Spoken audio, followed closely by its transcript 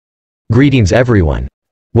Greetings everyone.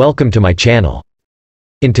 Welcome to my channel.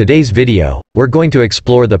 In today's video, we're going to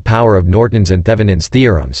explore the power of Norton's and Thevenin's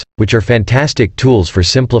theorems, which are fantastic tools for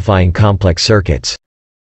simplifying complex circuits.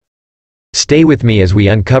 Stay with me as we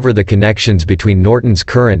uncover the connections between Norton's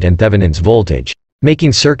current and Thevenin's voltage,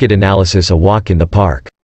 making circuit analysis a walk in the park.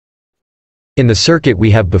 In the circuit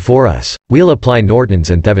we have before us, we'll apply Norton's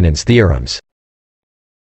and Thevenin's theorems.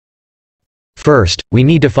 First, we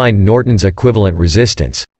need to find Norton's equivalent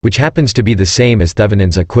resistance, which happens to be the same as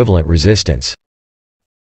Thevenin's equivalent resistance.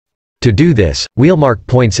 To do this, we'll mark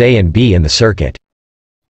points A and B in the circuit.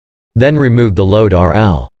 Then remove the load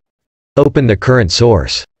RL. Open the current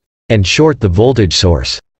source. And short the voltage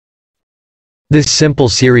source. This simple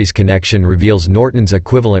series connection reveals Norton's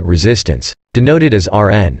equivalent resistance, denoted as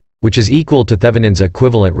Rn, which is equal to Thevenin's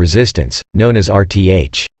equivalent resistance, known as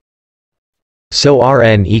RTh. So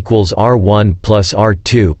Rn equals R1 plus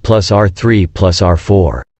R2 plus R3 plus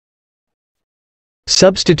R4.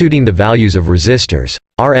 Substituting the values of resistors,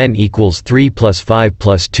 Rn equals 3 plus 5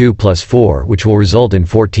 plus 2 plus 4, which will result in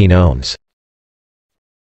 14 ohms.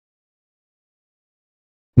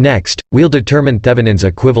 Next, we'll determine Thevenin's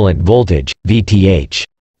equivalent voltage, VTh.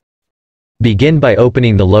 Begin by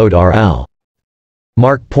opening the load RL.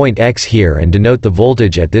 Mark point X here and denote the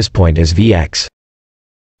voltage at this point as Vx.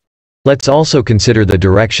 Let's also consider the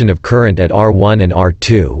direction of current at R1 and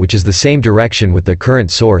R2, which is the same direction with the current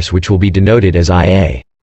source, which will be denoted as Ia.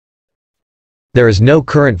 There is no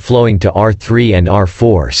current flowing to R3 and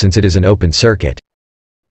R4 since it is an open circuit.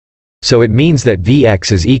 So it means that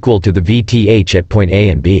Vx is equal to the VTh at point A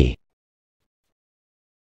and B.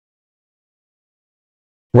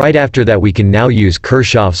 Right after that we can now use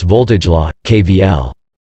Kirchhoff's voltage law, KVL.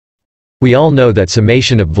 We all know that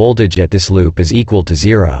summation of voltage at this loop is equal to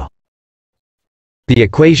 0. The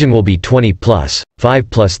equation will be 20 plus 5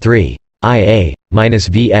 plus 3, Ia, minus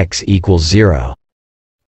Vx equals 0.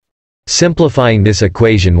 Simplifying this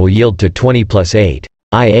equation will yield to 20 plus 8,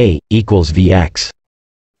 Ia, equals Vx.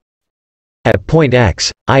 At point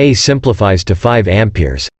X, Ia simplifies to 5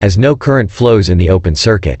 amperes, as no current flows in the open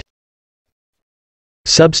circuit.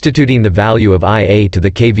 Substituting the value of Ia to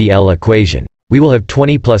the KVL equation, we will have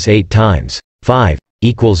 20 plus 8 times 5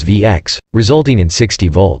 equals Vx, resulting in 60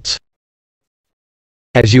 volts.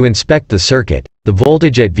 As you inspect the circuit, the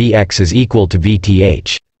voltage at Vx is equal to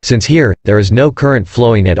VTh, since here, there is no current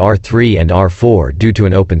flowing at R3 and R4 due to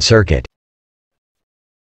an open circuit.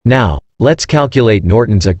 Now, let's calculate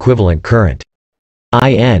Norton's equivalent current,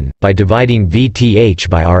 IN, by dividing VTh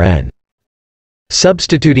by Rn.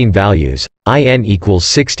 Substituting values, IN equals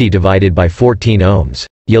 60 divided by 14 ohms,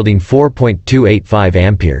 yielding 4.285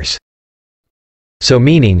 amperes. So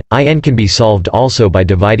meaning, IN can be solved also by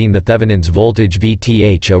dividing the Thevenin's voltage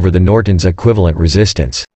VTh over the Norton's equivalent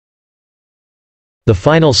resistance. The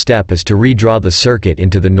final step is to redraw the circuit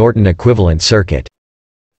into the Norton equivalent circuit.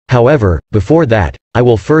 However, before that, I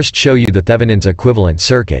will first show you the Thevenin's equivalent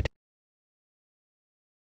circuit,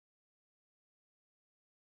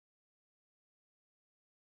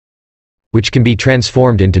 which can be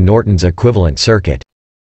transformed into Norton's equivalent circuit.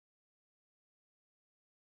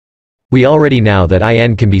 We already know that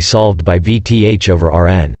IN can be solved by VTh over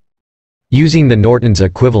Rn. Using the Norton's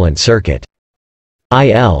equivalent circuit,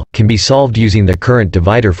 IL can be solved using the current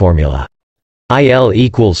divider formula. IL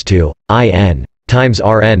equals to IN times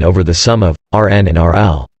Rn over the sum of Rn and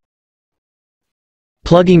RL.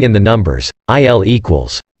 Plugging in the numbers, IL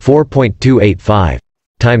equals 4.285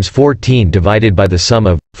 times 14 divided by the sum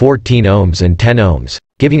of 14 ohms and 10 ohms,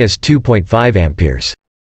 giving us 2.5 amperes.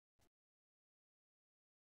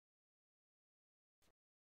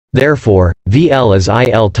 Therefore, VL is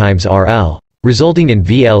IL times RL, resulting in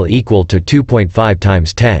VL equal to 2.5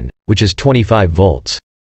 times 10, which is 25 volts.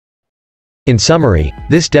 In summary,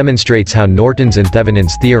 this demonstrates how Norton's and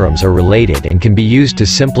Thevenin's theorems are related and can be used to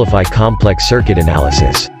simplify complex circuit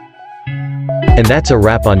analysis. And that's a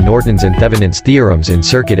wrap on Norton's and Thevenin's theorems in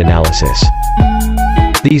circuit analysis.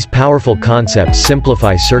 These powerful concepts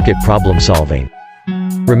simplify circuit problem solving.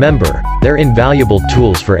 Remember, they're invaluable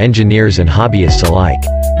tools for engineers and hobbyists alike.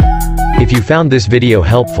 If you found this video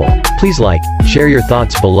helpful, please like, share your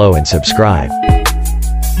thoughts below and subscribe.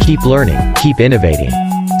 Keep learning, keep innovating.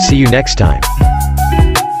 See you next time.